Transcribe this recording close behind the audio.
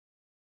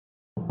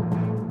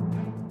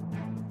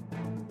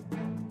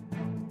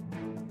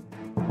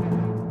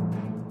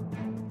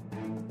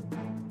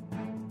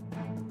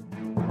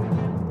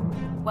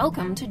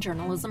Welcome to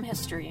Journalism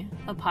History,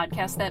 a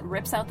podcast that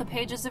rips out the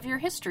pages of your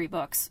history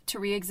books to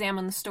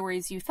re-examine the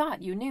stories you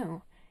thought you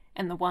knew,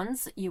 and the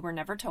ones you were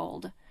never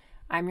told.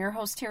 I'm your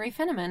host, Terry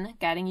Finneman,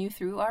 guiding you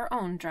through our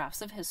own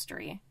drafts of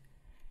history.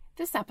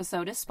 This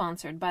episode is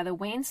sponsored by the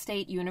Wayne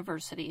State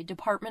University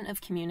Department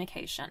of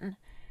Communication.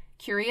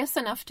 Curious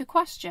enough to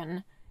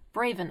question,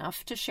 brave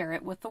enough to share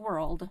it with the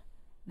world.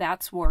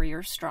 That's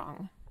Warrior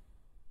Strong.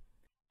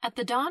 At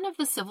the dawn of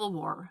the Civil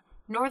War,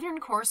 Northern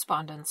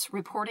correspondents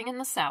reporting in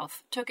the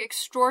South took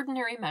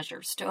extraordinary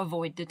measures to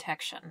avoid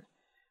detection.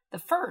 The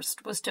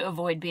first was to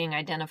avoid being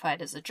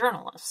identified as a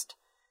journalist.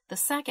 The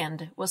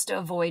second was to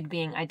avoid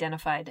being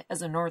identified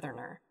as a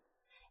Northerner.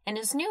 In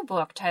his new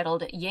book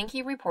titled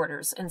Yankee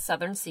Reporters and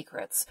Southern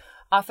Secrets,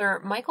 author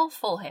Michael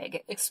Fulhag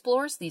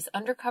explores these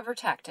undercover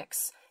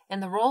tactics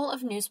and the role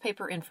of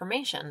newspaper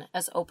information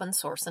as open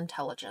source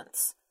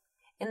intelligence.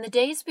 In the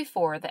days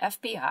before the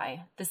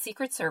FBI, the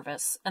Secret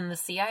Service, and the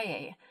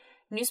CIA,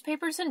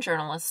 newspapers and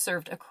journalists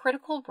served a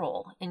critical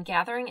role in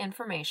gathering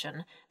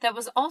information that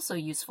was also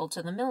useful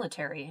to the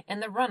military in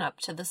the run-up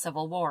to the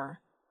Civil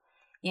War.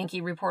 Yankee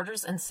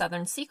Reporters and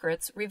Southern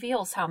Secrets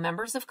reveals how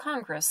members of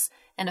Congress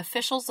and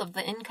officials of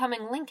the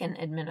incoming Lincoln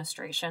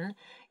administration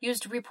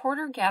used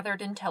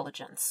reporter-gathered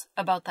intelligence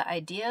about the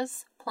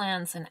ideas,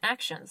 plans, and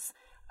actions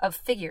of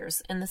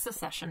figures in the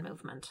secession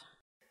movement.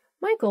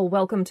 Michael,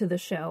 welcome to the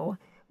show.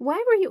 Why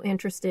were you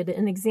interested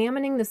in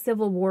examining the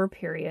Civil War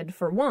period,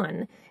 for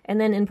one, and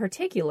then in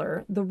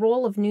particular, the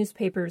role of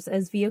newspapers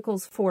as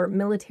vehicles for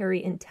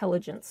military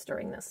intelligence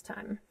during this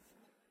time?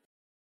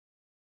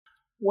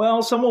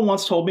 Well, someone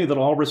once told me that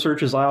all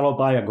research is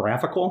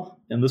autobiographical,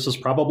 and this is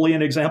probably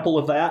an example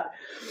of that.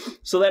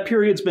 So that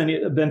period's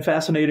been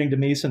fascinating to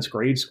me since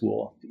grade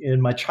school.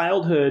 In my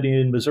childhood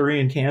in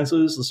Missouri and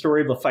Kansas, the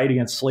story of the fight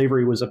against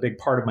slavery was a big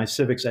part of my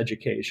civics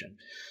education.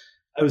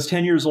 I was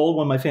 10 years old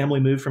when my family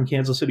moved from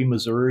Kansas City,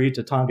 Missouri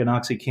to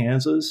Tonganoxie,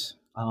 Kansas.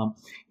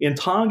 In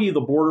Tongi,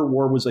 the border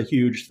war was a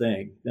huge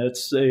thing.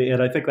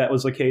 And I think that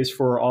was the case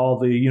for all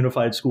the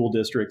unified school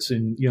districts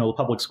in, the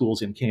public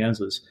schools in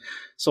Kansas.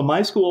 So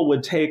my school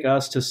would take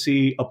us to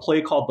see a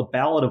play called The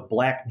Ballad of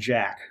Black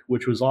Jack,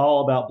 which was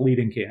all about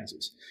Bleeding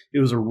Kansas. It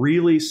was a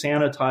really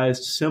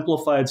sanitized,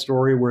 simplified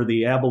story where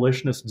the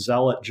abolitionist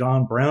zealot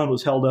John Brown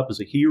was held up as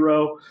a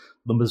hero.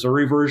 The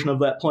Missouri version of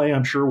that play,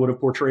 I'm sure, would have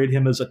portrayed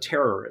him as a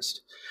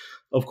terrorist.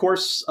 Of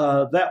course,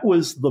 that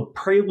was the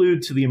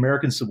prelude to the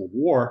American Civil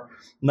War,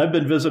 and I've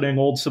been visiting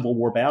old Civil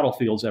War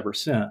battlefields ever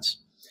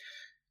since.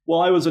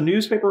 Well, I was a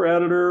newspaper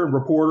editor and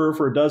reporter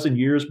for a dozen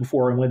years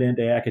before I went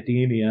into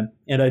academia,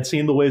 and I'd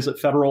seen the ways that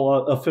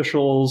federal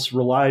officials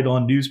relied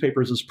on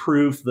newspapers as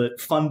proof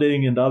that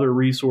funding and other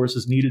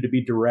resources needed to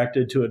be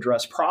directed to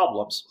address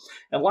problems.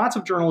 And lots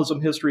of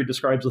journalism history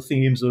describes the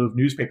themes of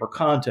newspaper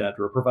content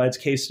or provides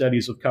case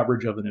studies of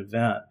coverage of an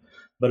event.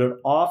 But it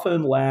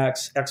often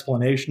lacks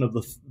explanation of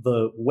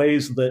the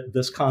ways that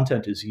this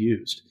content is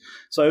used.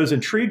 So I was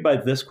intrigued by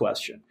this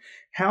question.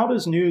 How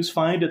does news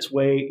find its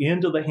way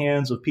into the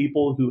hands of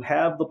people who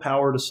have the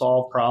power to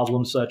solve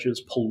problems such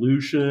as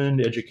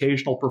pollution,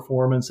 educational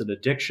performance, and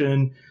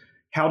addiction?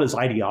 How does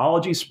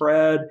ideology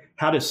spread?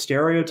 How do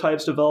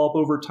stereotypes develop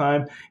over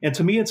time? And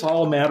to me, it's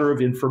all a matter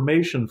of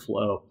information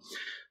flow.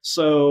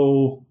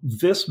 So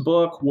this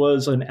book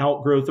was an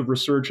outgrowth of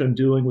research I'm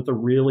doing with a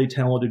really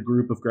talented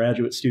group of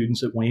graduate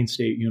students at Wayne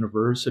State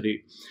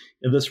University.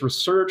 And this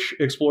research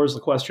explores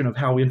the question of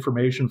how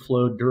information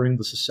flowed during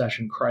the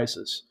secession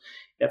crisis.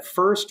 At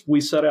first,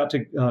 we set out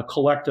to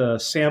collect a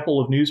sample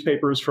of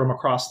newspapers from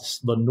across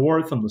the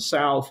North and the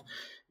South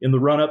in the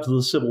run-up to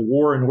the Civil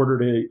War in order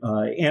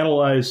to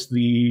analyze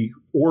the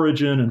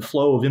origin and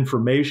flow of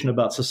information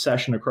about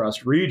secession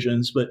across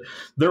regions. But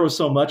there was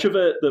so much of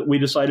it that we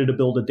decided to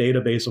build a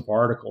database of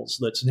articles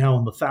that's now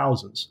in the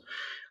thousands.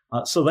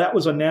 So that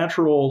was a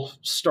natural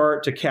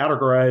start to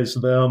categorize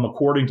them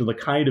according to the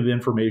kind of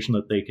information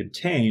that they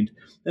contained.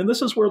 And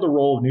this is where the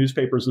role of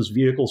newspapers as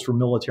vehicles for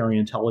military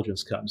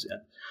intelligence comes in.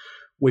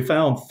 We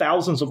found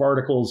thousands of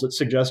articles that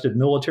suggested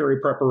military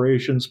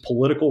preparations,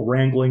 political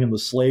wrangling in the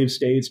slave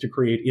states to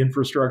create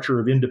infrastructure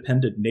of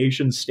independent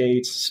nation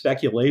states,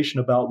 speculation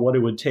about what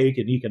it would take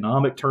in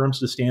economic terms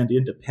to stand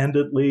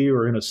independently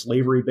or in a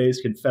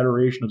slavery-based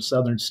confederation of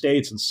southern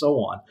states, and so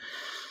on.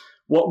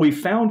 What we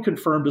found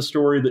confirmed a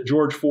story that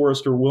George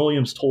Forrester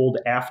Williams told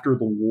after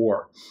the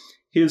war.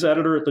 His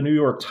editor at the New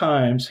York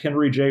Times,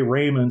 Henry J.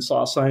 Raymond,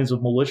 saw signs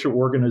of militia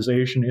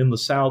organization in the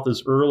South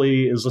as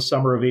early as the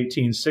summer of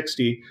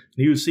 1860.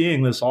 He was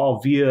seeing this all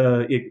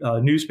via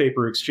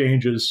newspaper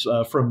exchanges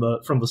from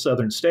the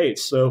southern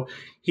states. So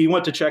he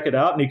went to check it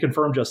out, and he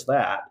confirmed just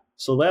that.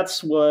 So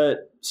that's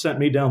what sent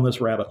me down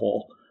this rabbit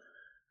hole.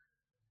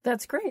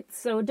 That's great.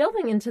 So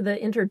delving into the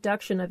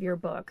introduction of your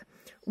book,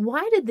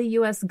 why did the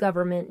U.S.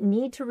 government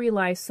need to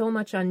rely so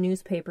much on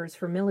newspapers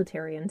for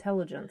military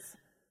intelligence?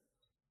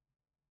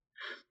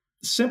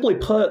 Simply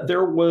put,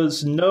 there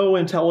was no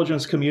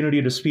intelligence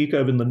community to speak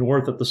of in the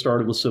North at the start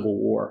of the Civil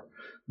War.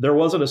 There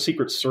wasn't a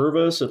Secret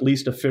Service, at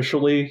least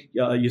officially.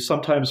 You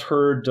sometimes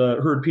heard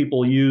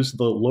people use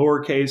the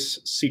lowercase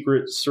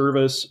Secret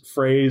Service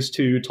phrase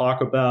to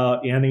talk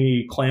about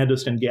any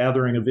clandestine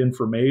gathering of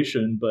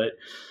information, but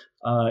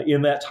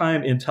in that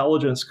time,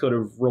 intelligence could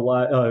have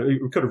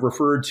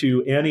referred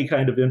to any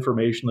kind of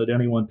information that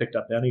anyone picked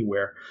up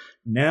anywhere.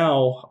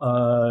 Now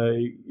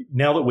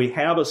that we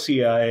have a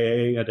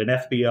CIA and an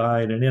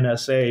FBI and an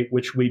NSA,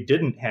 which we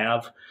didn't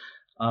have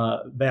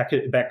back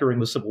during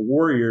the Civil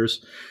War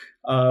years,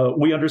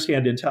 we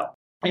understand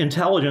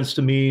intelligence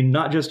to mean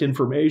not just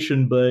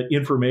information, but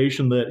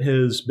information that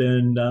has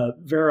been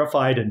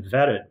verified and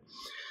vetted.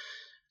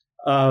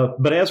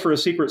 But as for a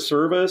Secret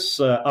Service,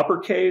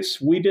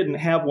 uppercase, we didn't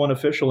have one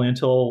officially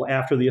until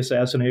after the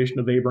assassination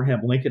of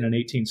Abraham Lincoln in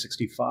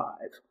 1865.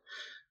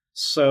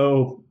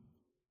 So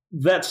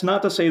that's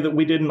not to say that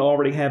we didn't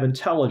already have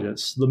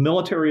intelligence. The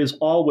military has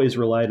always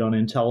relied on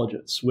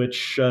intelligence,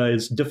 which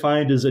is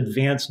defined as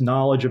advanced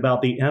knowledge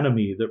about the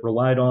enemy that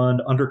relied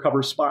on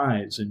undercover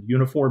spies and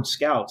uniformed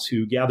scouts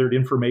who gathered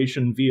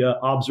information via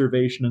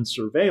observation and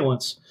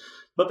surveillance,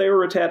 but they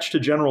were attached to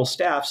general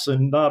staffs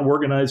and not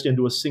organized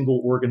into a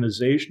single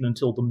organization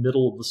until the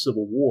middle of the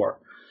Civil War.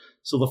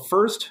 So the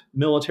first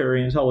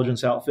military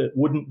intelligence outfit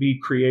wouldn't be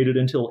created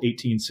until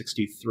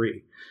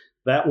 1863.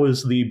 That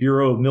was the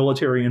Bureau of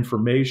Military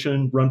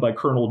Information, run by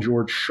Colonel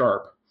George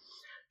Sharp.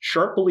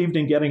 Sharp believed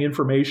in getting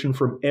information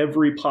from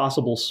every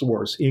possible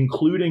source,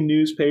 including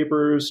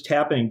newspapers,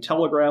 tapping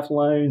telegraph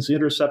lines,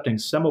 intercepting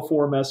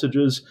semaphore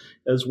messages,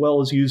 as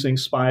well as using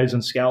spies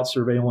and scout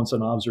surveillance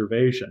and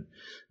observation.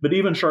 But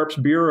even Sharp's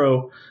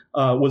bureau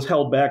was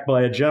held back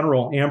by a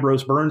general,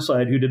 Ambrose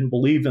Burnside, who didn't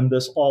believe in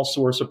this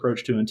all-source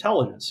approach to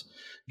intelligence.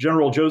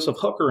 General Joseph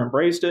Hooker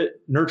embraced it,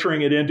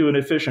 nurturing it into an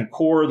efficient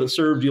corps that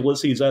served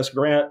Ulysses S.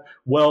 Grant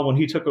well when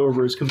he took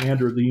over as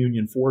commander of the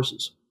Union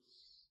forces.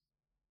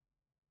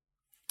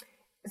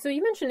 So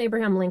you mentioned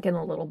Abraham Lincoln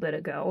a little bit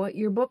ago.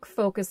 Your book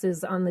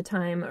focuses on the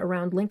time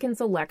around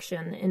Lincoln's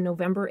election in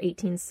November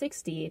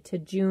 1860 to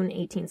June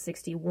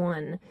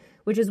 1861,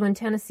 which is when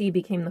Tennessee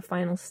became the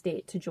final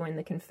state to join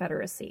the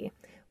Confederacy.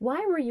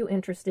 Why were you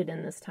interested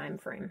in this time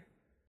frame?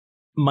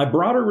 My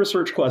broader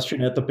research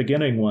question at the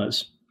beginning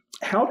was,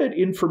 how did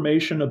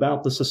information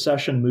about the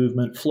secession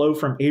movement flow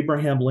from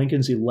Abraham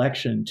Lincoln's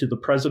election to the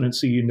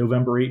presidency in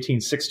November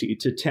 1860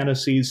 to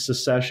Tennessee's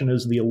secession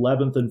as the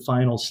 11th and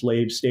final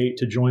slave state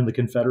to join the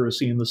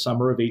Confederacy in the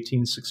summer of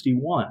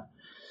 1861?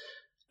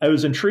 I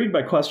was intrigued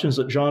by questions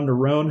that John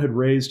Nerone had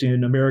raised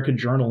in American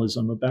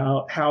Journalism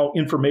about how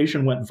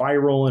information went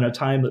viral in a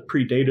time that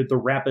predated the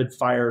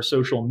rapid-fire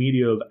social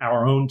media of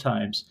our own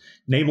times,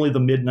 namely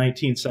the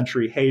mid-19th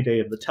century heyday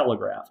of the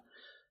telegraph.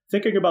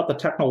 Thinking about the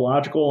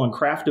technological and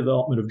craft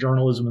development of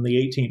journalism in the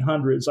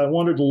 1800s, I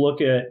wanted to look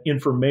at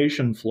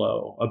information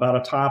flow about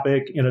a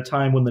topic in a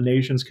time when the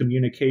nation's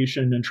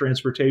communication and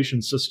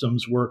transportation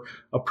systems were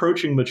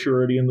approaching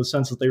maturity in the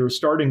sense that they were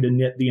starting to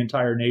knit the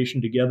entire nation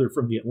together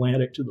from the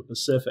Atlantic to the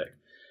Pacific.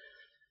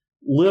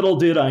 Little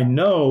did I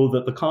know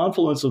that the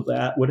confluence of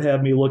that would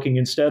have me looking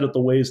instead at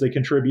the ways they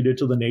contributed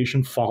to the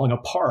nation falling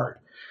apart.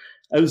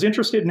 I was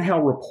interested in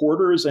how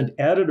reporters and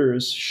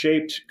editors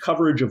shaped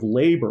coverage of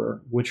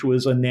labor, which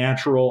was a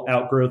natural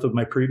outgrowth of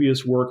my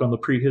previous work on the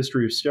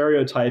prehistory of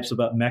stereotypes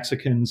about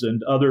Mexicans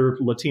and other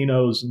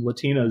Latinos and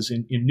Latinas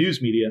in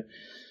news media.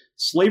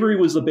 Slavery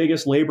was the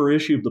biggest labor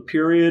issue of the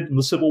period, and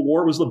the Civil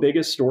War was the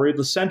biggest story of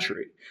the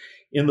century.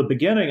 In the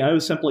beginning, I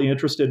was simply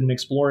interested in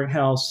exploring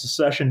how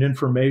secession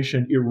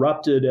information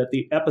erupted at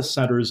the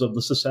epicenters of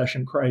the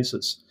secession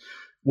crisis.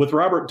 With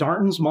Robert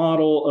Darnton's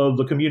model of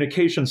the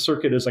communication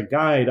circuit as a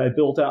guide, I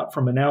built out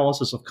from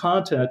analysis of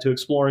content to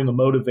exploring the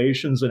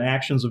motivations and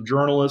actions of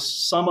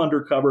journalists, some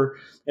undercover,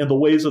 and the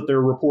ways that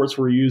their reports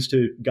were used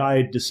to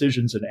guide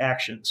decisions and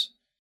actions.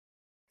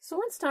 So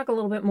let's talk a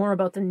little bit more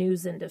about the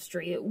news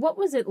industry. What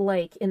was it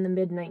like in the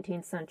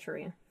mid-19th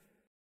century?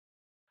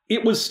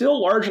 It was still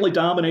largely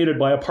dominated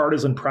by a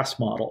partisan press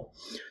model.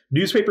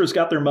 Newspapers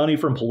got their money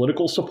from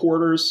political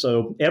supporters,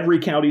 so every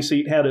county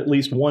seat had at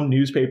least one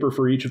newspaper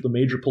for each of the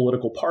major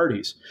political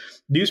parties.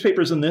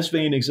 Newspapers in this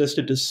vein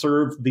existed to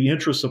serve the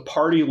interests of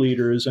party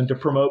leaders and to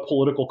promote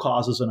political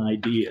causes and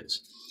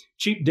ideas.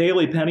 Cheap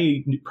daily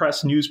penny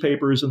press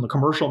newspapers in the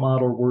commercial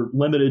model were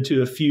limited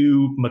to a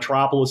few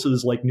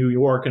metropolises like New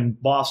York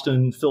and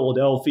Boston,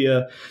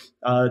 Philadelphia,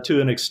 to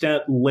an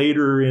extent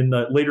later in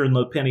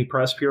the penny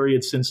press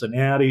period,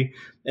 Cincinnati,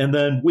 and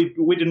then we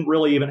didn't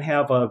really even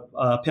have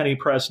a penny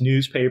press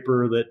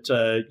newspaper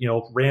that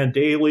ran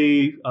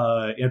daily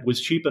and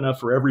was cheap enough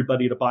for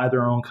everybody to buy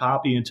their own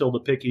copy until the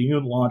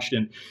Picayune launched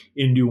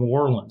in New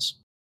Orleans.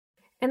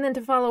 And then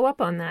to follow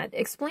up on that,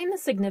 explain the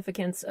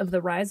significance of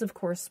the rise of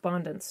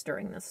correspondence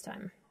during this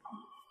time.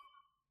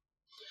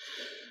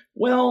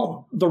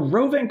 Well, the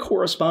roving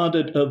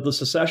correspondent of the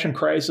secession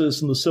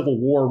crisis and the Civil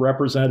War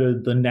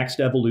represented the next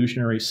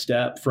evolutionary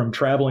step from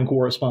traveling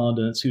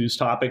correspondents whose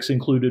topics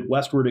included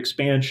westward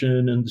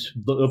expansion and,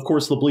 of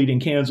course, the Bleeding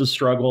Kansas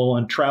struggle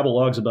and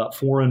travelogues about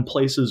foreign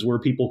places where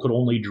people could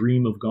only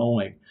dream of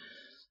going.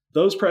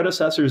 Those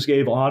predecessors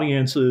gave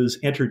audiences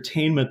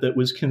entertainment that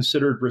was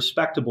considered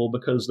respectable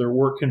because their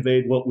work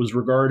conveyed what was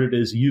regarded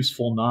as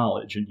useful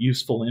knowledge and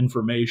useful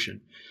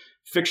information.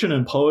 Fiction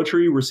and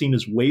poetry were seen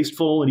as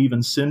wasteful and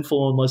even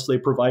sinful unless they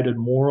provided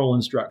moral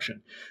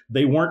instruction.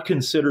 They weren't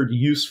considered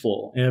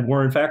useful and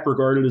were in fact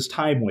regarded as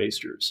time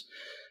wasters.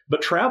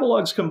 But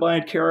travelogues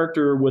combined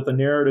character with a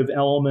narrative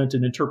element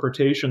and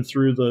interpretation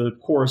through the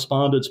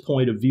correspondent's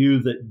point of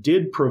view that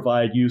did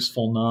provide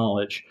useful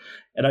knowledge.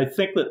 And I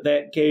think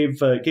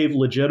that gave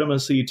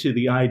legitimacy to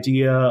the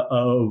idea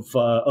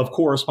of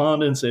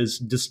correspondence as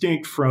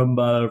distinct from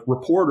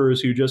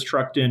reporters who just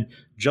trucked in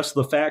just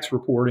the facts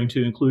reporting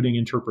to including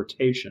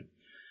interpretation.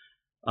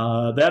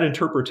 That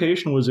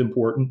interpretation was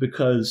important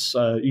because,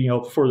 in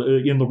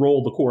the role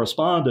of the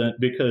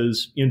correspondent,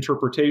 because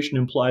interpretation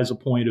implies a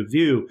point of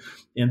view.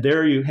 And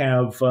there you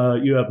have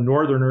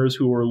Northerners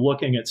who are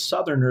looking at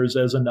Southerners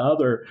as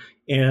another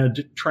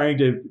and trying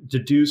to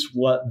deduce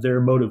what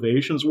their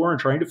motivations were and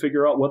trying to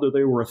figure out whether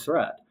they were a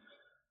threat.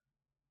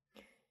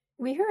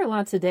 We hear a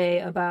lot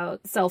today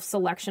about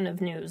self-selection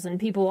of news and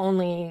people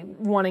only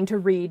wanting to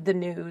read the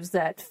news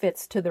that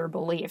fits to their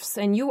beliefs.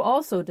 And you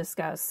also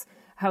discuss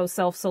how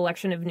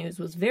self-selection of news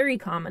was very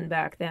common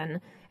back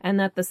then, and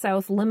that the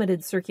South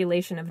limited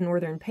circulation of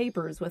Northern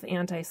papers with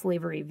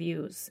anti-slavery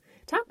views.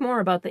 Talk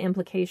more about the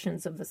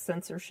implications of the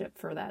censorship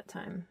for that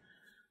time.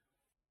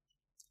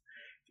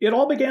 It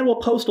all began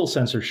with postal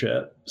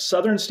censorship.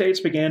 Southern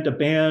states began to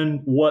ban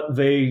what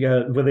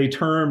they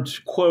termed,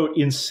 quote,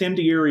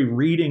 incendiary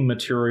reading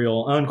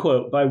material,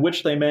 unquote, by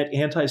which they meant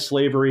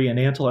anti-slavery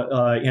and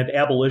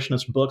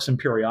abolitionist books and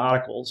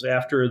periodicals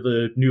after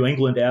the New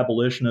England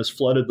abolitionists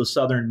flooded the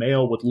Southern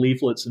mail with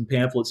leaflets and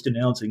pamphlets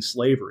denouncing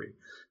slavery.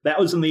 That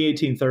was in the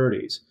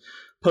 1830s.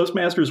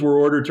 Postmasters were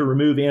ordered to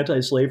remove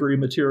anti-slavery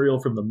material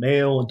from the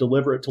mail and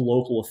deliver it to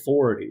local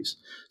authorities.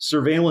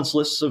 Surveillance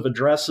lists of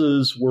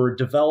addresses were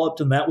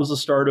developed, and that was the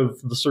start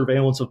of the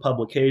surveillance of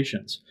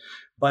publications.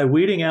 By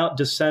weeding out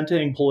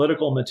dissenting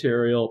political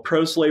material,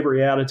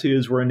 pro-slavery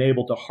attitudes were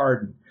enabled to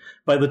harden.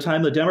 By the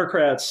time the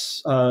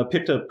Democrats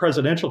picked a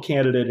presidential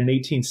candidate in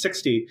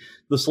 1860,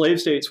 the slave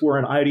states were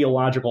an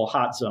ideological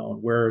hot zone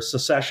where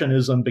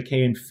secessionism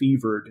became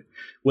fevered.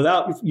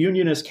 Without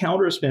unionist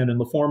counterspin in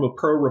the form of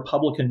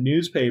pro-Republican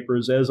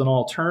newspapers as an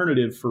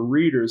alternative for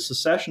readers,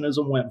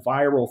 secessionism went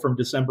viral from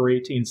December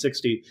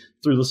 1860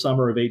 through the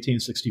summer of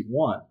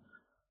 1861.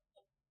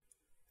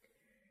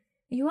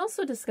 You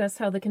also discuss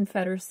how the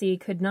Confederacy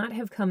could not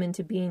have come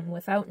into being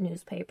without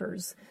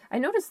newspapers. I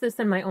noticed this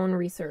in my own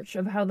research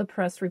of how the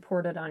press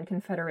reported on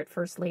Confederate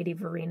First Lady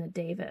Varina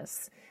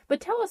Davis.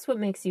 But tell us what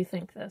makes you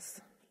think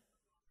this.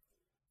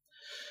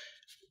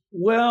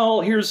 Well,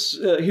 here's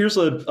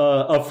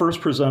a first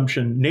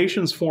presumption.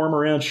 Nations form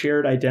around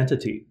shared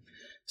identity.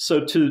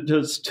 So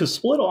to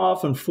split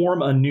off and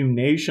form a new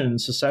nation,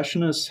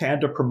 secessionists had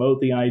to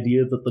promote the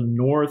idea that the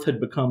North had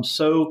become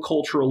so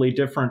culturally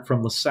different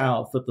from the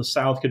South that the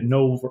South could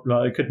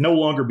no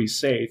longer be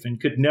safe and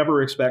could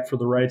never expect for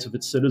the rights of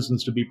its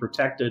citizens to be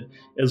protected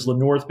as the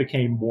North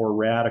became more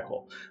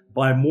radical.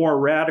 By more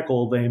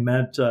radical, they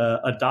meant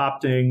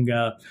adopting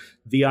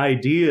the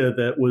idea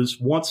that was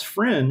once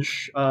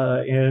fringe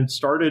and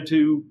started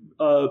to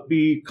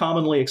be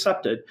commonly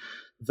accepted,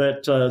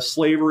 that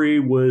slavery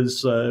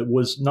was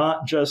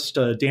not just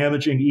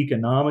damaging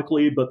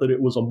economically, but that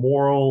it was a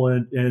moral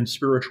and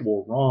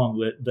spiritual wrong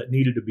that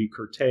needed to be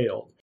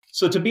curtailed.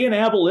 So to be an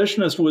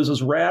abolitionist was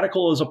as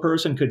radical as a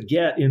person could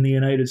get in the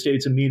United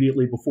States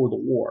immediately before the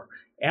war.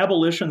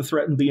 Abolition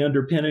threatened the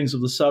underpinnings of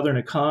the Southern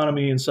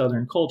economy and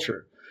Southern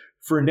culture.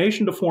 For a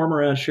nation to form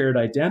around shared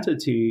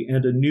identity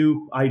and a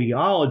new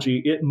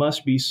ideology, it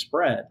must be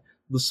spread.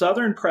 The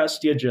Southern press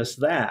did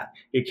just that.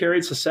 It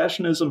carried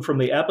secessionism from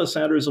the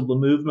epicenters of the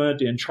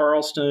movement in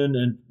Charleston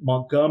and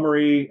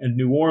Montgomery and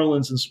New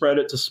Orleans and spread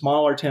it to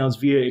smaller towns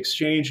via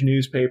exchange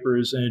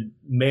newspapers and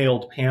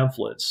mailed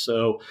pamphlets.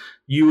 So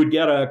you would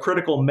get a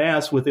critical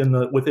mass within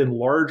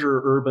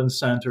larger urban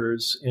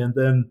centers, and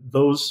then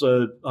those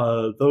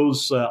ideas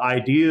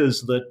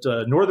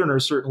that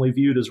Northerners certainly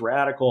viewed as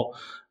radical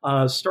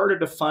started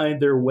to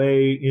find their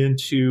way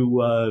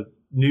into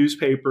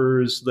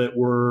newspapers that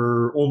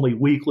were only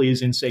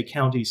weeklies in, say,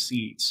 county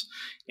seats.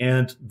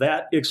 And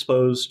that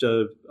exposed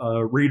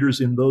readers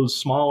in those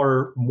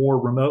smaller, more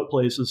remote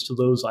places to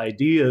those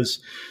ideas.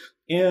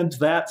 And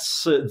that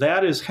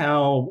is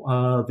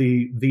how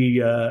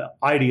the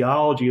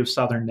ideology of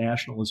Southern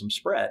nationalism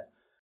spread.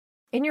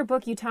 In your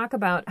book, you talk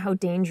about how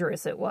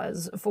dangerous it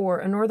was for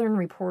a Northern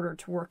reporter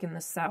to work in the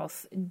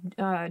South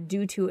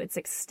due to its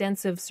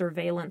extensive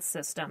surveillance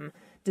system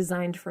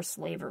designed for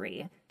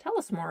slavery. Tell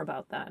us more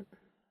about that.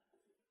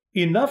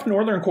 Enough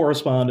Northern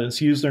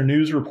correspondents used their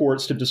news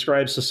reports to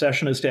describe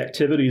secessionist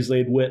activities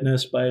they'd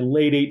witnessed by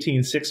late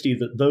 1860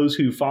 that those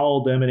who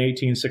followed them in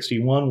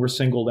 1861 were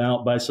singled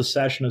out by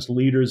secessionist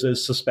leaders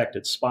as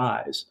suspected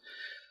spies.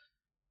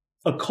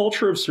 A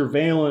culture of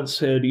surveillance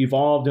had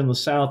evolved in the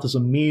South as a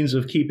means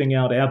of keeping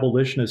out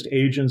abolitionist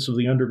agents of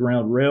the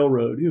Underground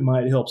Railroad who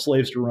might help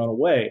slaves to run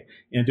away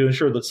and to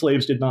ensure that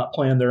slaves did not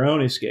plan their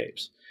own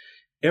escapes.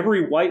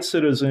 Every white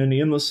citizen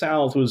in the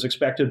South was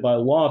expected by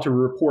law to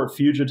report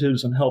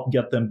fugitives and help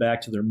get them back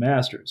to their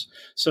masters.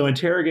 So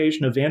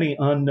interrogation of any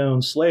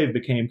unknown slave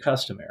became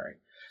customary.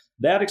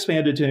 That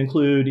expanded to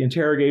include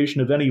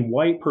interrogation of any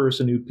white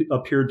person who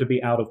appeared to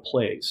be out of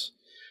place.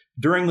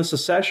 During the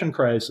secession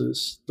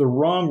crisis, the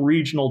wrong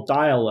regional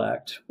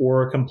dialect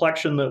or a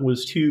complexion that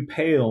was too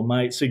pale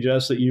might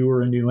suggest that you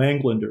were a New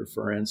Englander,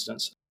 for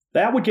instance.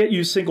 That would get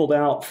you singled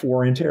out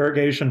for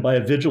interrogation by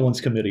a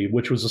vigilance committee,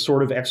 which was a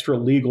sort of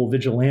extra-legal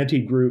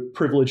vigilante group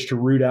privileged to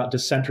root out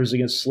dissenters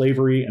against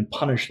slavery and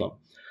punish them.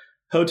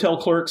 Hotel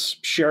clerks,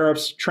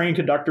 sheriffs, train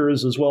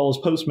conductors, as well as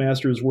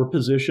postmasters were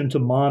positioned to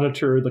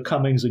monitor the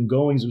comings and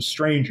goings of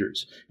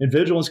strangers. And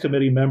vigilance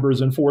committee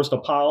members enforced a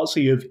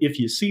policy of if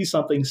you see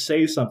something,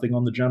 say something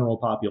on the general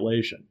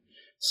population.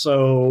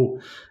 So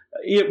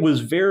it was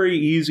very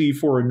easy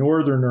for a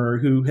Northerner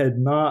who had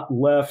not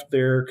left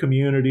their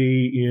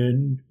community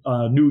in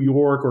New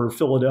York or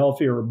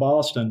Philadelphia or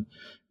Boston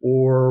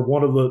or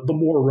one of the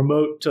more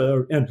remote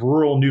and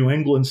rural New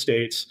England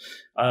states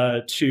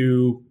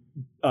to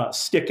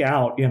stick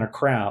out in a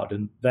crowd.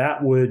 And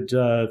that would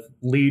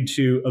lead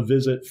to a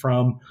visit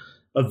from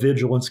a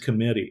vigilance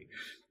committee.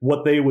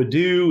 What they would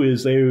do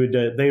is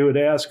they would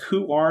ask,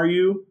 who are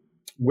you?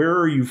 Where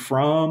are you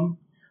from?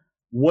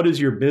 What is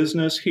your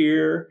business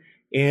here?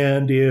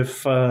 And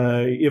if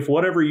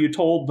whatever you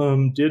told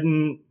them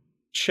didn't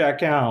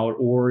check out,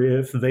 or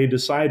if they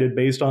decided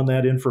based on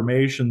that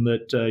information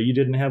that you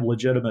didn't have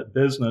legitimate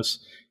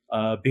business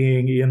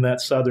being in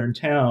that southern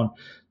town,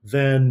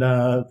 then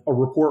a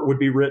report would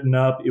be written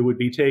up. It would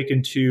be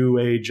taken to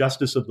a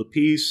justice of the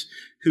peace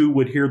who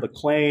would hear the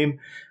claim.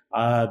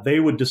 They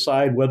would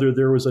decide whether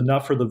there was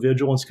enough for the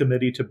vigilance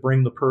committee to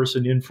bring the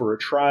person in for a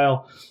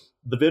trial.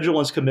 The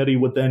vigilance committee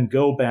would then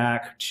go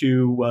back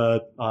to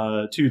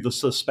the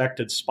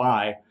suspected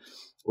spy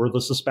or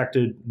the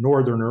suspected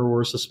Northerner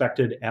or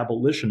suspected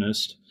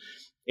abolitionist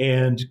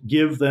and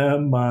give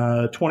them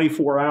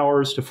 24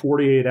 hours to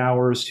 48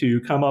 hours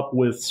to come up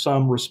with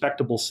some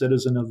respectable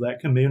citizen of that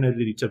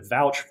community to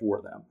vouch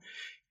for them.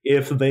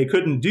 If they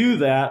couldn't do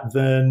that,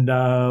 then,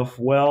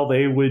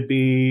 they would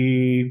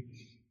be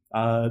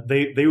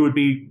they would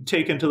be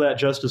taken to that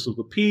justice of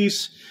the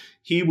peace.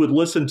 He would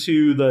listen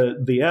to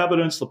the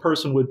evidence. The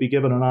person would be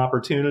given an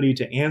opportunity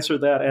to answer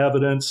that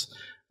evidence.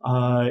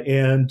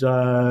 Then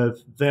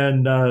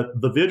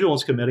the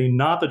vigilance committee,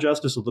 not the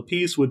justice of the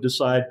peace, would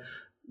decide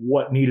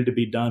what needed to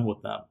be done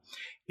with them.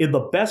 In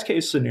the best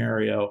case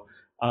scenario,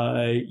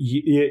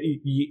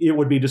 it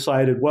would be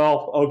decided,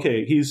 well,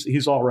 okay,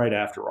 he's all right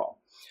after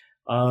all.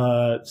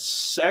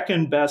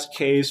 Second best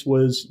case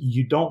was,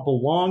 you don't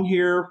belong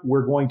here.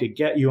 We're going to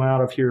get you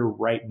out of here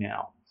right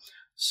now.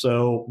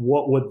 So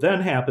what would then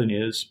happen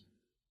is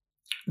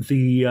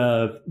the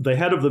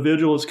head of the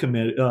vigilance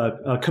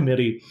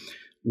committee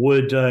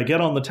would get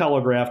on the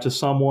telegraph to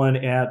someone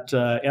at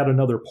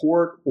another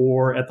port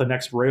or at the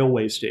next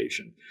railway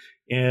station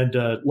and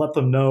let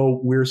them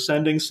know, we're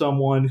sending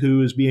someone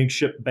who is being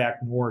shipped back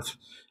north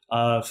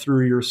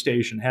through your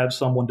station. Have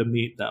someone to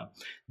meet them.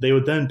 They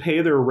would then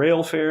pay their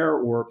rail fare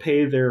or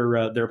pay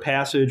their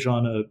passage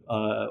on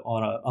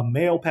a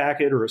mail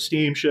packet or a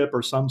steamship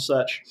or some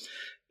such.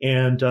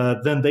 And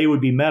then they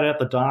would be met at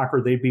the dock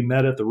or they'd be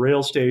met at the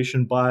rail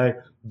station by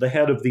the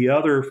head of the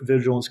other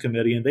vigilance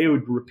committee. And they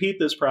would repeat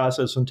this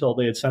process until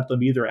they had sent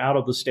them either out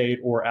of the state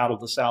or out of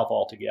the South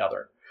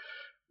altogether.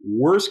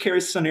 Worst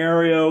case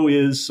scenario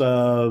is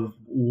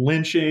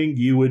lynching.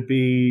 You would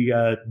be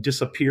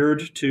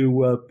disappeared,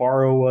 to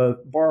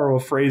borrow a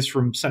phrase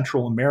from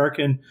Central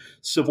American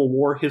Civil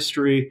War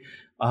history,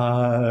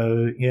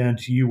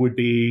 and you would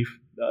be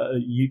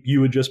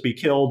you would just be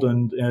killed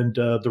and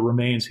the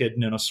remains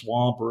hidden in a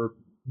swamp or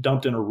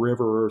dumped in a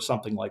river or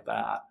something like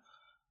that.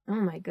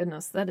 Oh my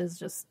goodness, that is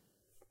just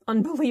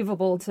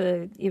unbelievable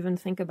to even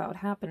think about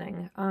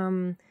happening.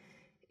 Book,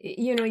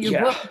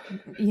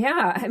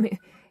 I mean,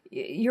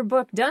 your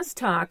book does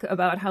talk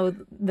about how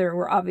there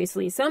were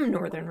obviously some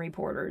Northern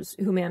reporters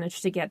who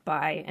managed to get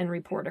by and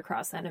report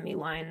across enemy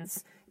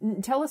lines.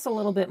 Tell us a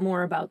little bit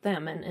more about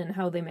them and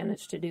how they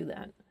managed to do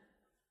that.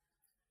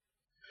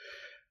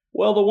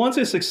 Well, the ones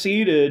who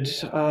succeeded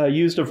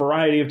used a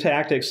variety of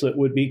tactics that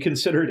would be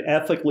considered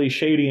ethically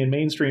shady in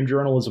mainstream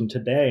journalism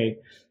today.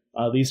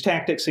 These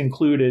tactics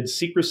included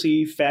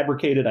secrecy,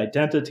 fabricated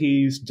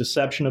identities,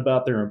 deception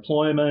about their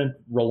employment,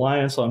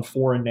 reliance on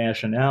foreign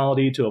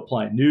nationality to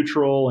apply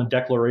neutral, and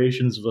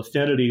declarations of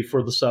affinity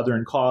for the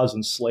Southern cause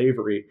and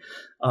slavery.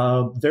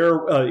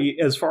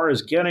 As far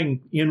as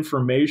getting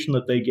information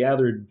that they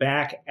gathered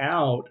back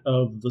out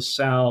of the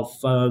South,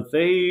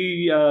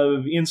 they,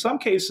 in some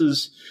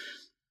cases,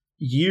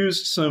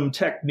 used some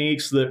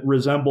techniques that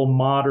resemble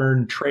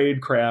modern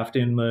tradecraft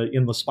in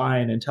the spy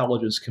and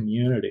intelligence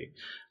community.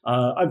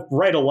 I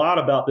write a lot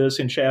about this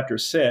in Chapter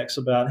 6,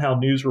 about how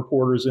news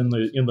reporters in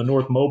the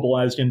North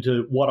mobilized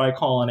into what I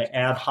call an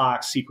ad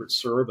hoc secret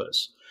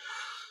service.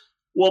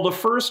 Well, the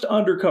first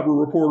undercover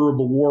reporter of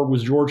the war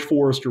was George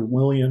Forrester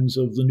Williams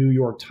of the New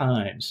York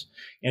Times,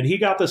 and he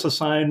got this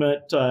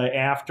assignment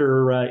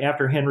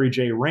after Henry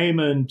J.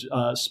 Raymond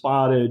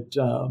spotted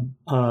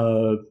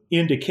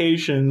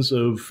indications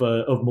of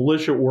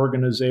militia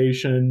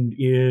organization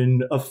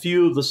in a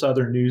few of the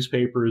Southern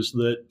newspapers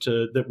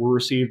that were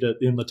received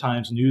in the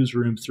Times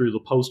newsroom through the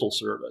Postal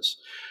Service.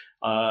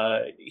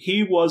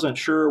 He wasn't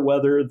sure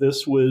whether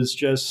this was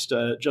just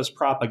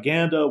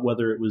propaganda,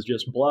 whether it was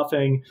just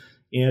bluffing.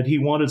 And he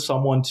wanted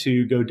someone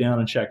to go down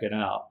and check it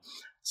out.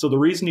 So the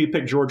reason he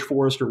picked George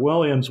Forrester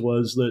Williams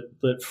was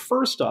that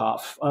first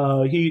off,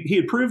 he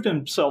had proved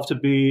himself to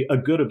be a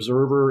good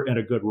observer and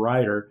a good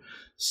writer.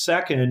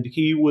 Second,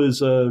 he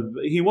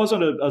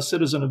wasn't a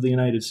citizen of the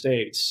United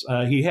States.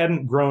 He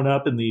hadn't grown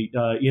up in the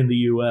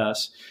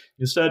U.S.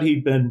 Instead,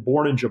 he'd been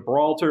born in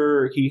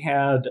Gibraltar. He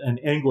had an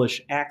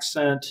English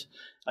accent.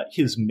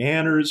 His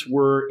manners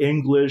were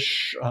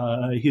English.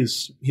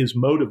 His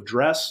mode of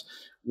dress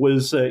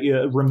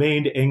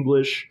remained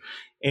English,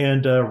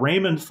 and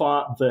Raymond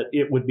thought that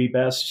it would be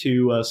best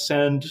to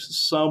send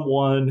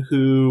someone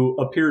who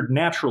appeared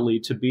naturally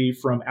to be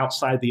from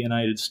outside the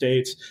United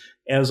States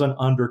as an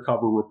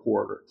undercover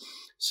reporter.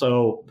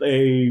 So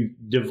they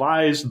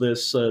devised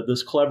this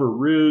clever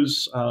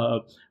ruse.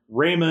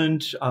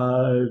 Raymond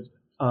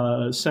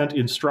sent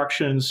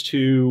instructions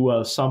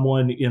to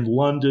someone in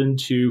London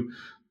to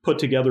put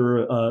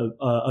together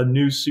a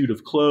new suit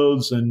of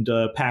clothes and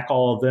pack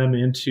all of them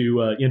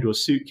into a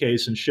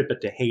suitcase and ship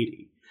it to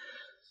Haiti.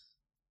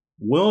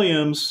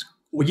 Williams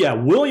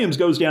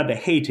goes down to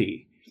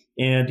Haiti,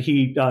 and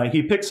he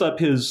picks up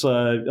his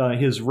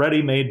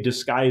ready-made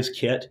disguise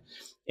kit,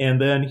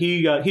 and then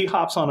he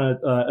hops on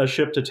a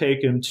ship to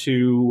take him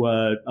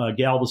to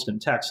Galveston,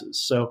 Texas.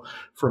 So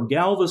from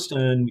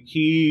Galveston,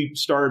 he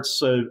starts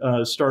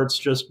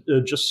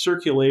just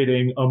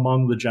circulating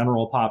among the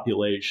general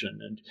population,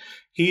 and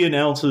he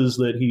announces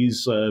that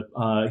he's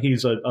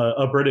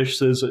a British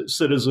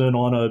citizen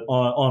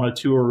on a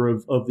tour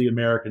of the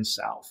American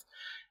South,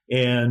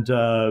 and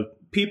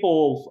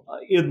people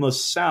in the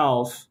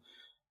South,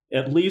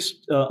 at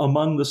least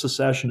among the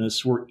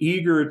secessionists, were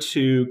eager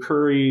to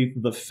curry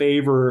the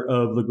favor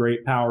of the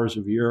great powers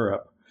of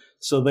Europe.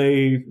 So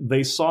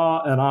they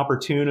saw an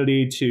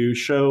opportunity to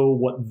show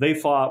what they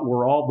thought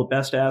were all the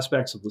best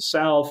aspects of the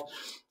South,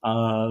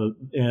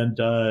 and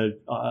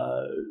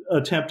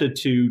attempted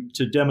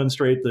to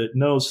demonstrate that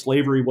no,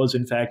 slavery was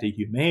in fact a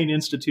humane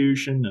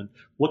institution, and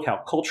look how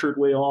cultured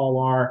we all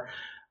are.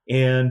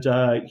 And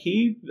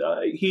he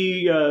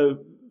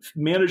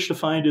managed to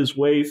find his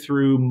way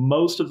through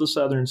most of the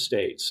southern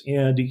states,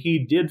 and he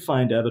did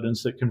find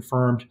evidence that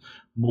confirmed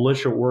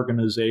militia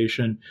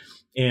organization,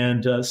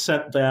 and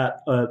sent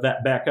that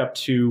back up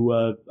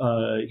to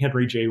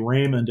Henry J.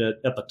 Raymond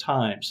at the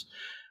Times.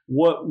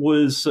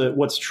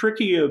 What's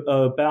tricky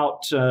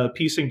about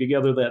piecing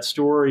together that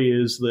story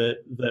is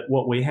that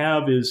what we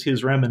have is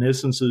his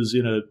reminiscences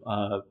in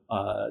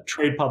a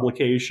trade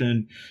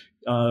publication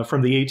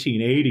from the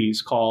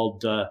 1880s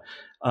called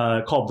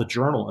The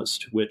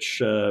Journalist,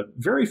 which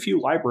very few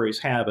libraries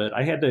have it.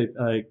 I had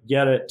to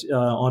get it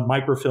on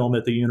microfilm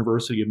at the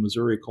University of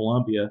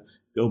Missouri-Columbia.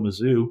 Go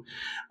Mizzou!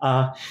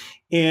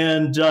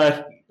 And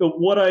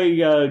what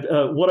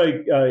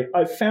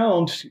I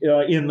found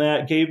in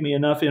that gave me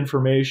enough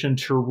information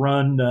to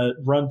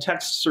run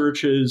text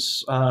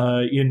searches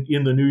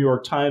in the New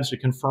York Times to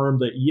confirm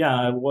that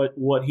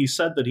what he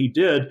said that he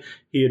did,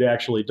 he had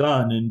actually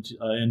done,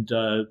 and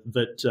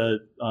that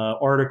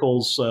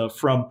articles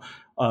from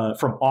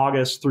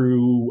August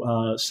through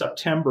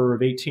September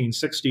of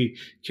 1860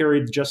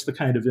 carried just the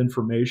kind of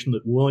information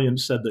that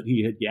Williams said that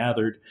he had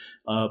gathered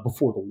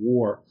before the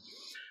war.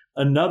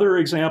 Another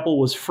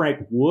example was Frank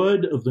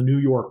Wood of the New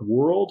York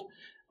World.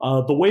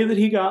 The way that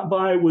he got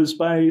by was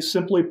by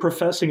simply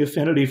professing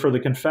affinity for the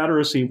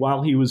Confederacy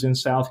while he was in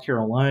South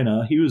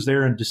Carolina. He was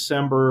there in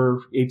December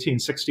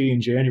 1860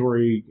 and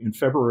January and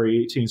February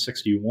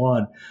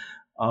 1861.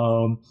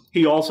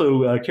 He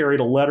also carried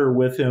a letter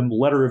with him,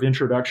 letter of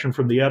introduction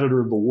from the editor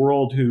of the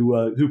World,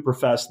 who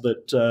professed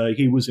that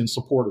he was in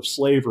support of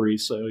slavery.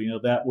 So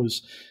that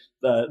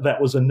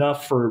was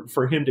enough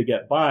for him to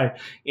get by.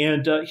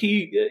 And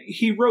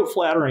he wrote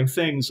flattering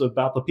things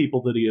about the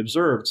people that he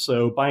observed.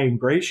 So by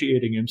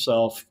ingratiating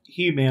himself,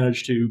 he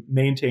managed to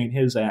maintain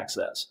his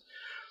access.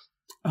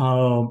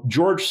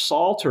 George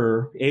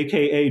Salter,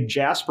 a.k.a.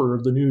 Jasper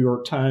of the New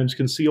York Times,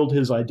 concealed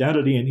his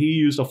identity, and he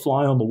used a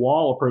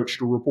fly-on-the-wall approach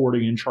to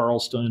reporting in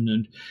Charleston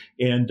and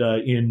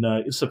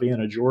in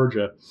Savannah,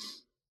 Georgia.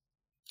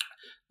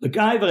 The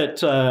guy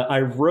that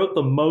I wrote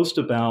the most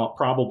about,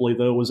 probably,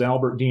 though, was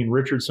Albert Dean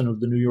Richardson of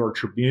the New York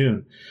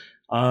Tribune.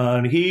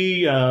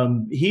 He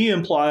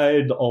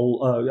implied,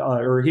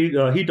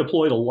 he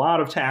deployed a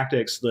lot of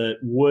tactics that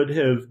would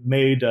have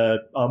made a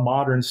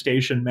modern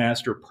station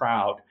master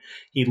proud.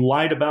 He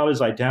lied about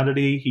his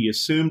identity. He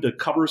assumed a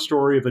cover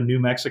story of a New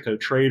Mexico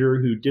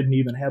trader who didn't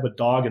even have a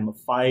dog in the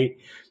fight.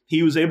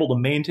 He was able to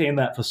maintain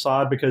that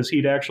facade because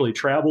he'd actually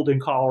traveled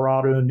in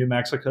Colorado and New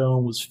Mexico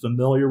and was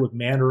familiar with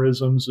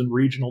mannerisms and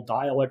regional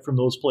dialect from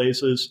those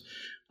places.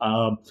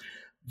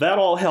 That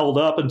all held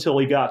up until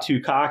he got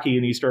too cocky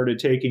and he started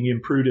taking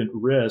imprudent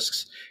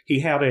risks. He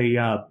had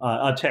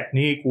a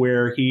technique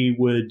where he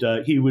would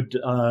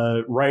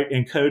write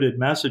encoded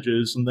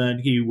messages, and then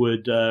he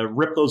would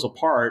rip those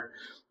apart,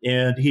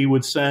 and he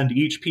would send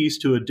each piece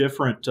to a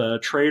different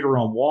trader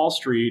on Wall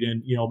Street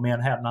in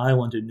Manhattan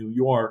Island in New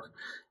York.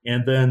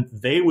 And then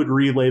they would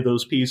relay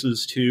those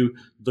pieces to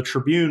the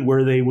Tribune,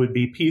 where they would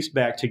be pieced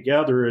back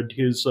together, and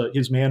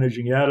his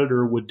managing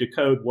editor would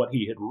decode what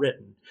he had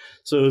written.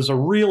 So it was a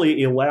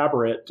really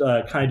elaborate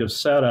kind of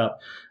setup.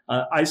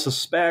 I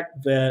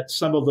suspect that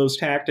some of those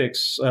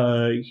tactics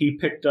he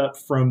picked up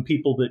from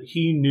people that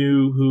he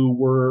knew who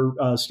were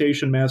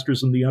station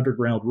masters in the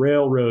Underground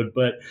Railroad,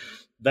 but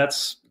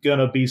that's going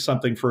to be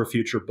something for a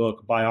future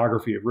book,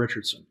 biography of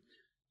Richardson.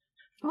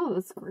 Oh,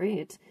 that's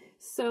great.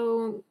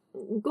 So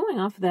going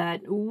off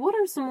that, what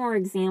are some more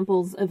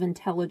examples of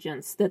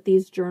intelligence that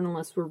these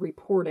journalists were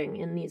reporting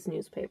in these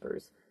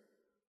newspapers?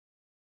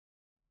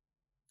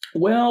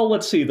 Well,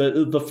 let's see.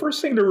 The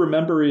first thing to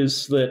remember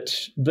is that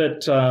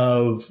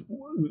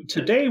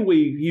today we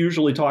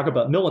usually talk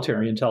about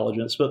military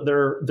intelligence, but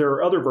there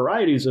are other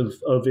varieties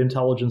of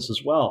intelligence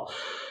as well.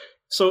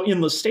 So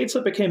in the states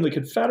that became the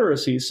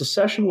Confederacy,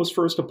 secession was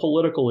first a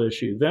political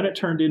issue. Then it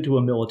turned into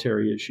a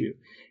military issue.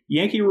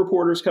 Yankee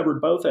reporters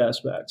covered both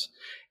aspects.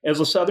 As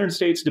the Southern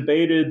states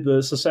debated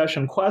the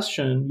secession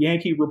question,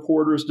 Yankee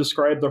reporters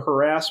described the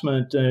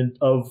harassment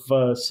of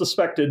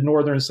suspected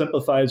Northern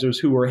sympathizers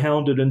who were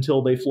hounded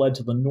until they fled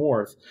to the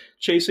North.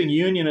 Chasing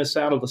Unionists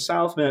out of the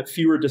South meant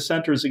fewer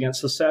dissenters against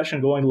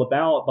secession going to the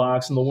ballot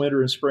box in the winter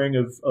and spring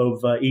of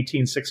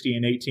 1860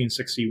 and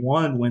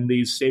 1861, when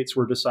these states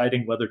were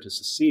deciding whether to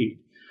secede.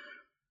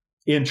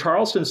 In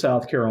Charleston,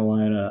 South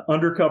Carolina,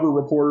 undercover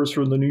reporters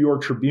from the New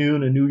York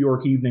Tribune and New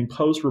York Evening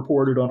Post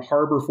reported on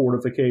harbor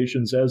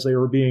fortifications as they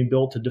were being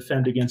built to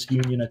defend against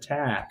Union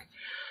attack.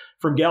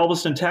 From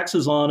Galveston,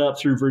 Texas on up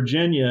through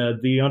Virginia,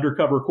 the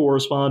undercover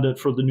correspondent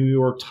for the New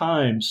York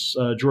Times,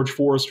 George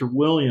Forrester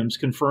Williams,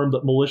 confirmed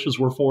that militias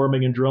were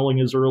forming and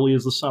drilling as early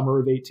as the summer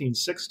of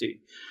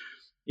 1860.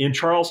 In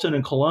Charleston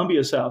and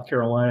Columbia, South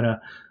Carolina,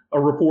 a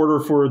reporter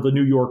for the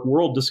New York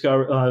World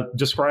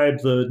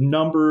described the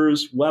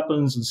numbers,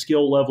 weapons, and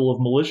skill level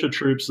of militia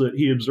troops that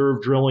he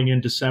observed drilling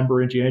in December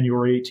and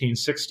January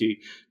 1860,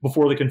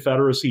 before the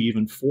Confederacy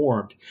even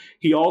formed.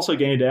 He also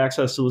gained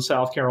access to the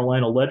South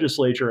Carolina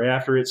legislature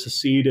after it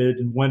seceded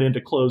and went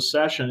into closed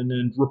session,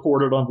 and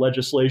reported on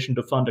legislation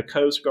to fund a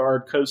Coast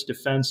Guard, coast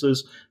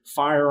defenses,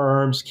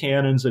 firearms,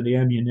 cannons, and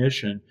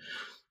ammunition.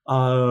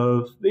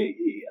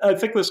 I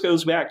think this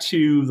goes back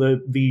to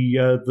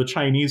the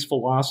Chinese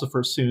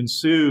philosopher Sun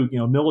Tzu,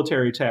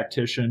 military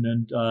tactician,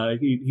 and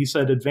he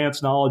said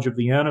advanced knowledge of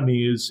the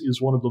enemy is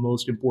one of the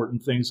most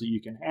important things that you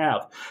can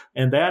have,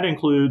 and that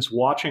includes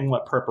watching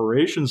what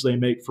preparations they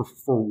make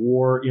for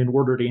war in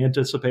order to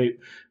anticipate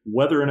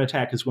whether an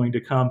attack is going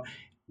to come,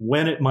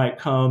 when it might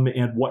come,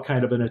 and what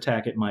kind of an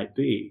attack it might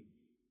be.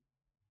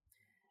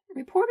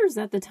 Reporters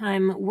at the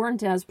time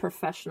weren't as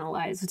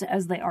professionalized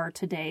as they are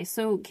today,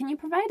 so can you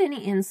provide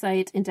any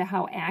insight into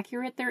how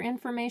accurate their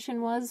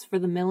information was for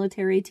the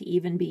military to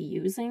even be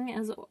using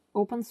as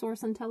open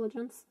source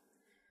intelligence?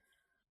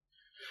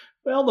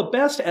 Well, the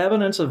best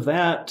evidence of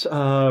that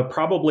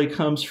probably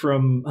comes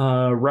from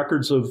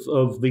records of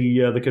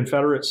the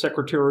Confederate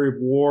Secretary of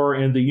War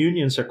and the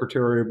Union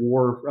Secretary of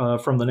War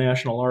from the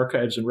National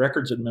Archives and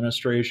Records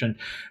Administration.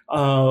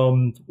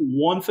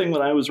 One thing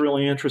that I was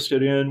really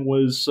interested in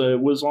was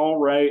all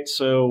right.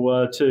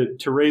 So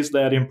to raise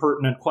that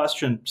impertinent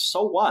question,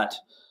 so what?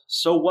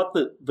 So what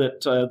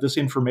that this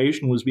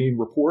information was being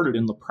reported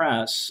in the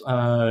press?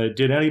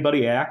 Did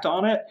anybody act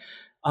on it?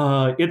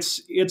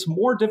 It's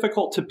more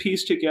difficult to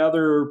piece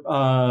together,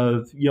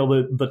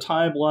 the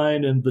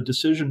timeline and the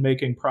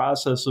decision-making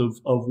process of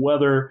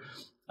whether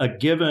a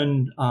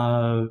given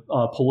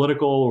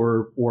political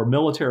or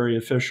military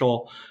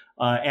official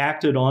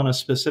acted on a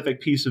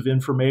specific piece of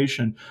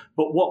information.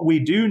 But what we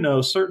do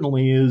know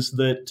certainly is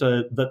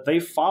that they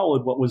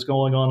followed what was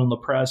going on in the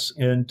press,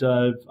 and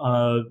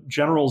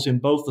generals in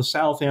both the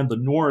South and the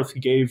North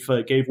gave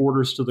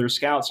orders to their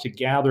scouts to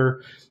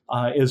gather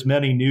as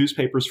many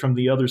newspapers from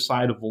the other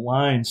side of the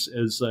lines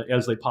as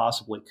they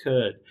possibly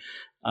could.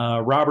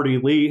 Robert E.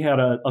 Lee had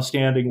a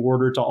standing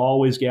order to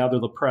always gather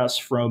the press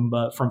from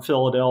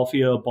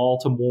Philadelphia,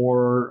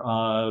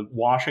 Baltimore,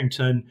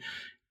 Washington,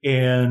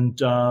 and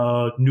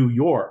New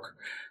York.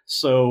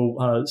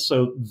 So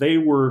they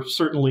were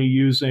certainly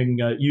using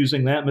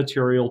that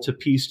material to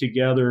piece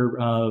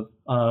together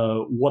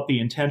what the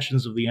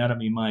intentions of the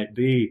enemy might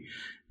be.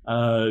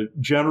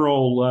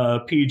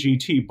 General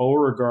P.G.T.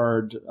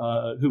 Beauregard,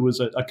 who was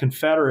a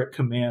Confederate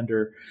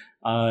commander,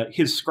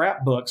 his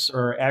scrapbooks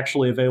are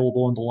actually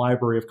available in the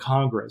Library of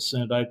Congress,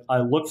 and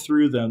I looked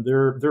through them.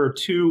 There are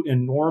two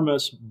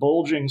enormous,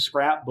 bulging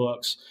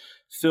scrapbooks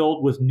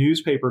filled with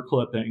newspaper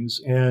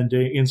clippings and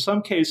in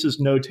some cases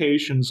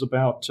notations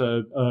about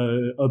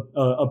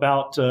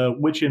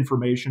which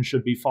information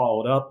should be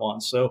followed up on.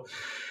 So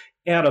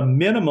at a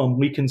minimum,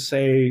 we can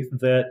say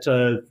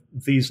that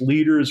these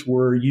leaders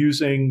were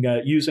using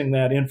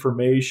that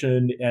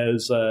information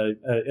as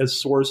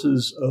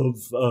sources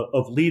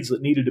of leads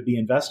that needed to be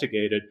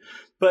investigated.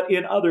 But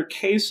in other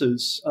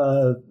cases,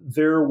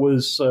 there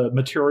was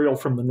material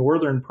from the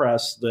northern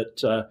press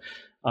that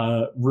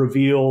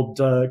revealed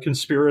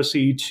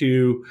conspiracy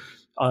to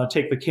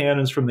take the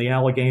cannons from the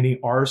Allegheny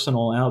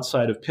Arsenal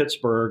outside of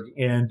Pittsburgh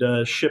and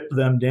ship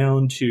them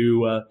down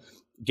to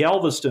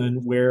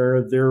Galveston,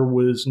 where there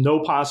was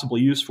no possible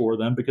use for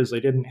them because they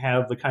didn't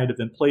have the kind of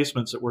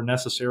emplacements that were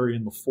necessary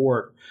in the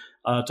fort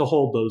to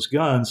hold those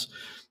guns.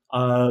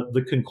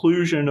 The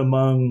conclusion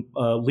among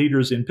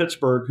leaders in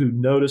Pittsburgh who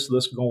noticed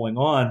this going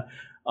on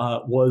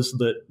was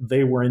that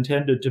they were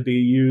intended to be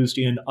used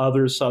in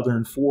other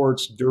southern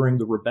forts during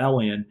the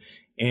rebellion.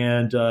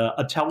 And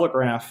a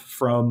telegraph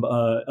from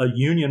a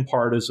Union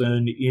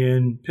partisan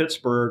in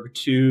Pittsburgh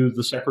to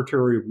the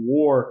Secretary of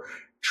War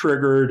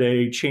triggered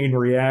a chain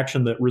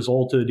reaction that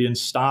resulted in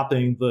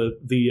stopping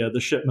the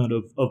shipment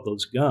of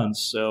those guns.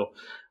 So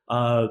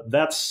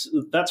that's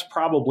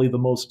probably the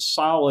most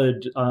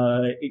solid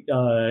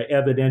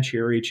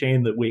evidentiary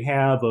chain that we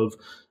have of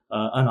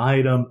an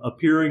item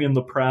appearing in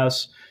the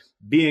press,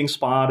 being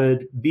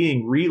spotted,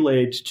 being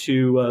relayed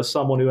to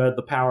someone who had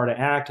the power to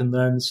act, and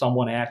then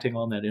someone acting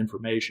on that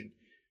information.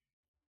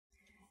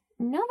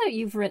 Now that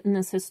you've written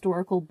this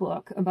historical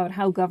book about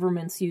how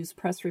governments use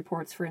press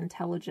reports for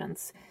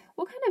intelligence,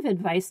 what kind of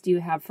advice do you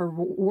have for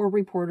war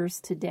reporters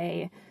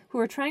today who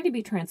are trying to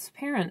be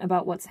transparent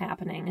about what's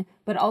happening,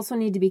 but also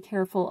need to be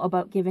careful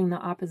about giving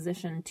the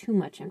opposition too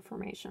much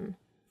information?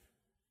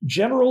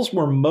 Generals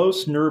were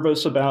most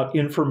nervous about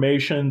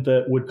information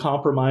that would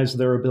compromise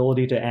their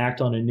ability to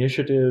act on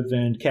initiative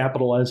and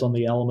capitalize on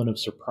the element of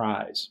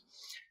surprise.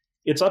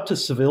 It's up to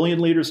civilian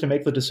leaders to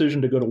make the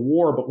decision to go to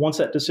war, but once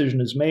that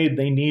decision is made,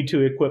 they need to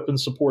equip and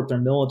support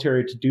their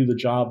military to do the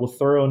job with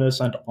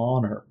thoroughness and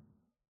honor.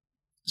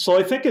 So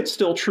I think it's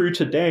still true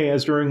today,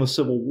 as during the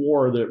Civil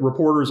War, that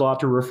reporters ought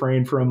to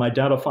refrain from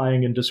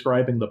identifying and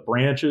describing the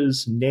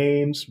branches,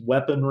 names,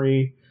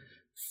 weaponry,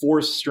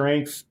 force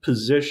strength,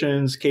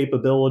 positions,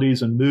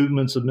 capabilities, and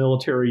movements of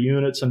military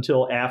units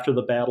until after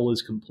the battle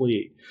is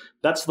complete.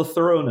 That's the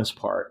thoroughness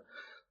part.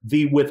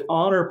 The with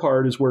honor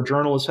part is where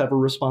journalists have a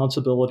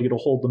responsibility to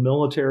hold the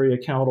military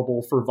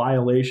accountable for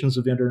violations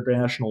of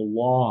international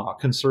law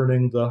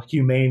concerning the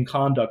humane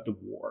conduct of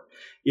war.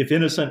 If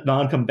innocent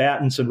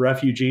non-combatants and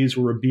refugees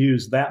were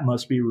abused, that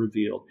must be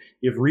revealed.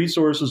 If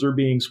resources are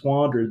being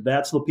squandered,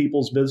 that's the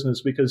people's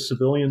business because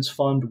civilians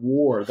fund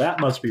war. That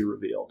must be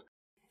revealed.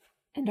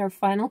 And our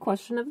final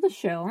question of the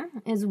show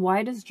is,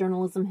 why does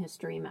journalism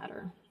history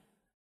matter?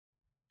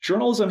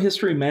 Journalism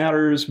history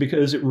matters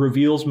because it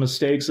reveals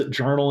mistakes that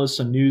journalists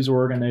and news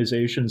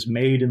organizations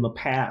made in the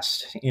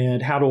past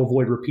and how to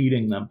avoid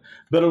repeating them.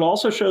 But it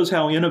also shows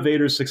how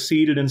innovators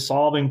succeeded in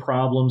solving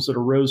problems that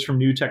arose from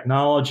new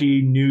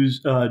technology, new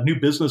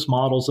business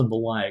models, and the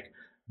like.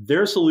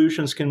 Their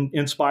solutions can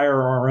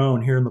inspire our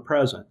own here in the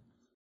present.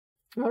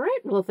 All right.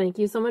 Well, thank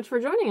you so much for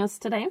joining us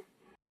today.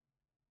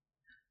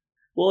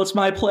 Well, it's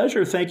my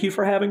pleasure. Thank you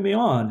for having me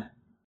on.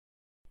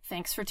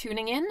 Thanks for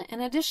tuning in.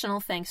 An additional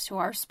thanks to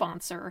our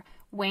sponsor,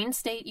 Wayne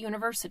State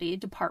University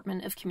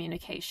Department of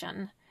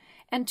Communication,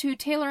 and to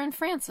Taylor and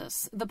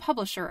Francis, the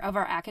publisher of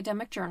our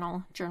academic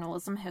journal,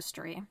 Journalism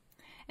History.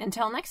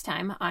 Until next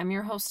time, I'm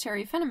your host,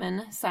 Terry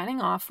Finneman, signing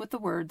off with the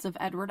words of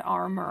Edward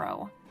R.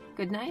 Murrow.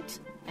 Good night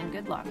and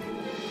good luck.